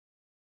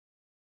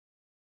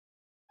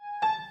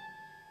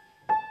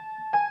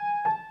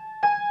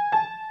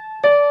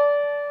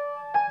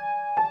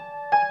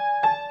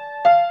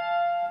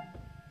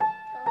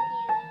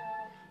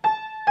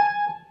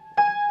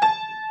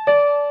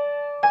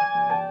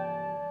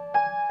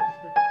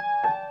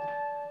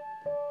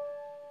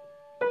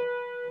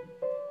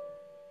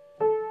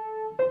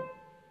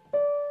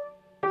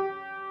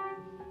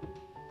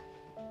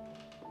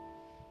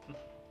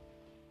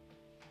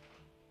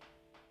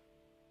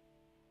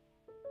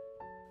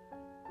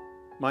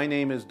My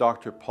name is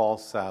Dr. Paul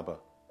Saba.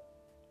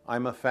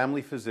 I'm a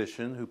family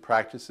physician who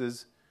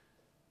practices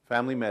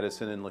family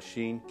medicine in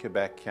Lachine,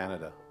 Quebec,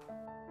 Canada.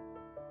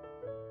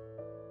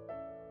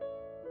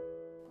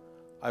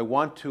 I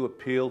want to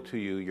appeal to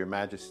you, Your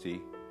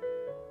Majesty,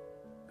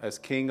 as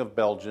King of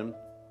Belgium,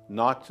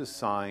 not to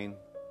sign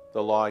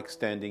the law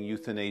extending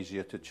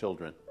euthanasia to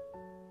children.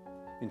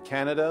 In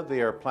Canada,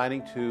 they are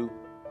planning to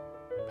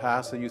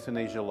pass a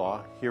euthanasia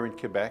law here in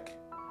Quebec,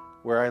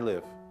 where I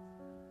live.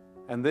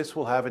 And this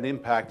will have an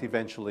impact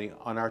eventually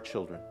on our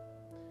children.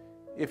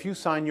 If you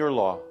sign your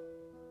law,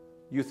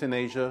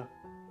 euthanasia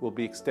will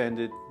be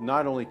extended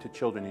not only to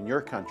children in your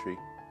country,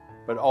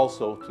 but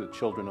also to the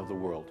children of the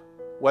world.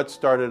 What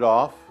started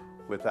off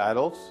with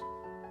adults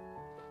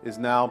is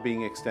now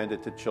being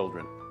extended to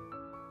children.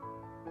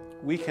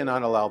 We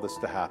cannot allow this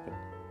to happen.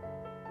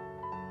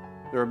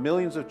 There are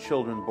millions of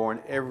children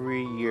born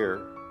every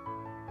year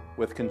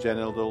with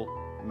congenital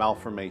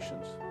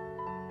malformations,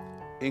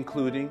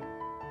 including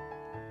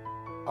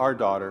our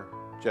daughter,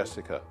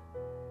 Jessica.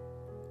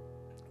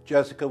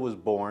 Jessica was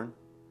born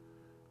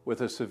with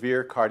a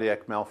severe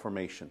cardiac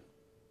malformation.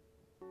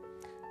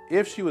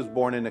 If she was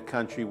born in a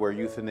country where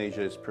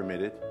euthanasia is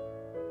permitted,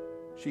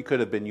 she could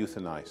have been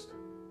euthanized.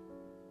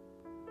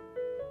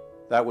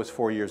 That was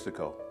 4 years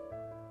ago.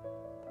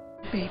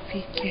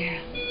 Baby girl.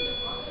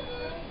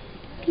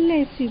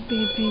 Bless you,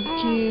 baby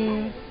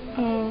girl.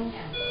 Oh.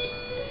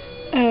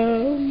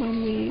 Oh,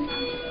 mommy.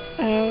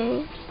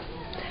 Oh.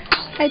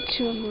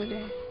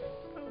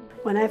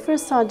 When I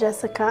first saw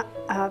Jessica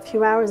a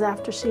few hours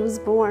after she was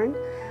born,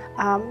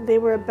 they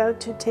were about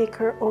to take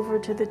her over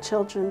to the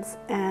children's,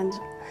 and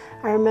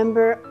I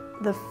remember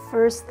the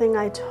first thing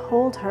I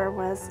told her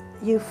was,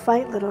 "You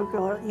fight, little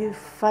girl, you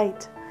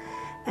fight."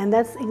 And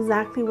that's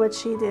exactly what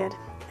she did,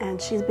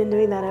 and she's been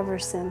doing that ever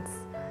since.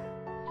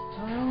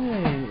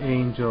 Hi,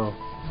 Angel.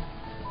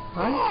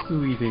 Hi,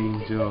 sweet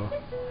Angel.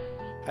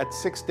 At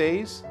 6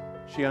 days,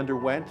 she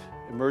underwent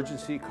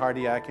emergency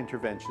cardiac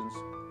interventions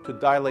to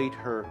dilate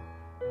her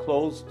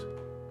closed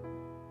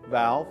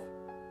valve,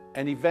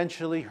 and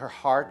eventually her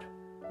heart,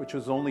 which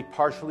was only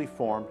partially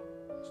formed,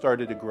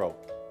 started to grow.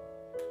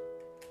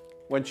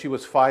 When she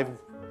was 5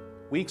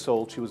 weeks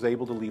old, she was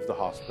able to leave the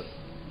hospital.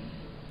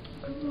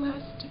 I'm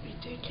blessed to be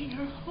taking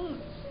her home.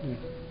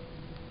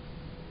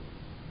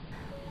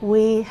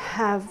 We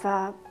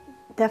have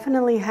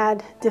definitely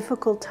had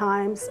difficult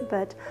times,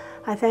 but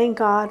I thank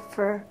God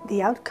for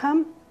the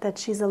outcome, that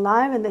she's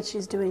alive and that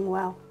she's doing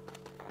well.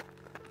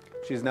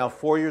 She's now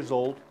 4 years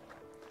old,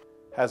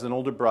 has an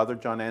older brother,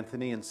 John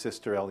Anthony, and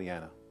sister,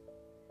 Eliana.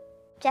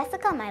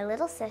 Jessica, my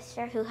little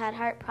sister, who had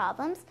heart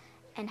problems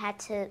and had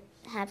to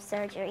have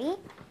surgery,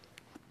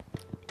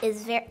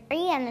 is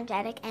very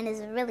energetic and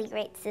is a really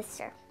great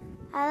sister.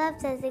 I love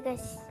Jessica.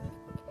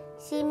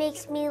 She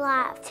makes me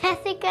laugh.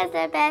 Jessica's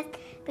the best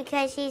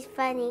because she's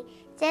funny.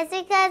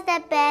 Jessica's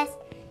the best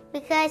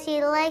because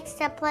she likes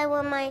to play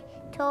with my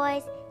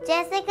toys.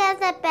 Jessica's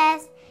the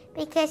best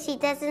because she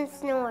doesn't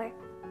snore.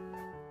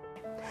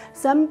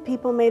 Some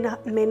people may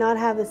not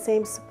have the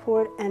same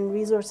support and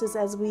resources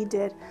as we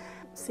did,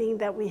 seeing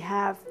that we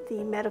have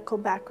the medical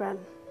background.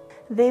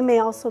 They may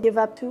also give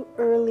up too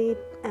early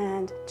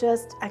and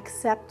just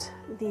accept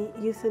the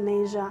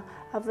euthanasia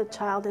of the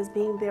child as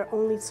being their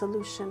only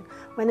solution,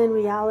 when in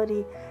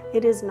reality,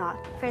 it is not.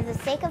 For the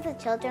sake of the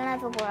children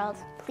of the world,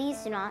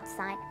 please do not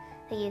sign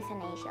the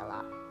euthanasia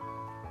law.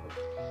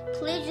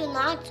 Please do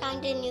not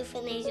sign the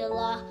euthanasia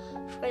law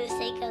for the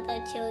sake of the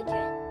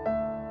children.